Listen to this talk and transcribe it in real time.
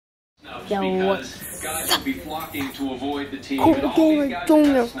Yo, what's guys will be flocking to avoid the team. cool But all these guys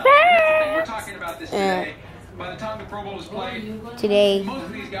are snubbed. We're talking about this today. By the time the Pro Bowl is played, today? most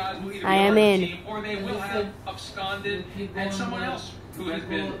of these guys will either I be am on the in team or they will have absconded, and someone else who has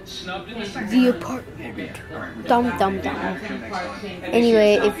been snubbed in the second the round. apartment. Dum.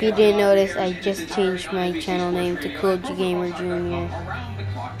 Anyway, if you didn't notice, I just changed my channel name to Cool G Gamer Jr. Around the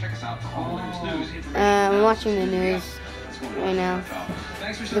clock, check us out for all news, information. I'm watching the news right now.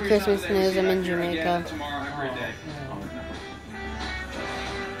 The Christmas news. I'm in Jamaica. Tomorrow, have a great day.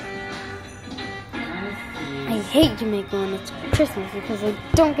 I hate Jamaica when it's Christmas because I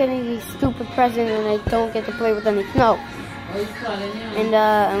don't get any stupid presents and I don't get to play with any snow. And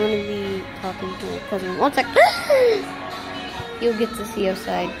I'm gonna be talking to my cousin. 1 sec. You'll get to see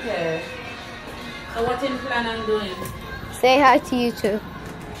outside. Okay. So what you plan on doing? Say hi to you too.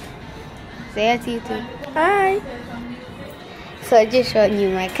 Say hi to you too. Hi. So I just showed you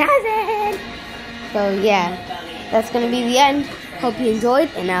my cousin. So yeah, that's gonna be the end. Hope you enjoyed,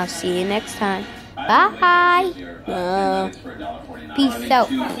 and I'll see you next time. Bye. Peace out.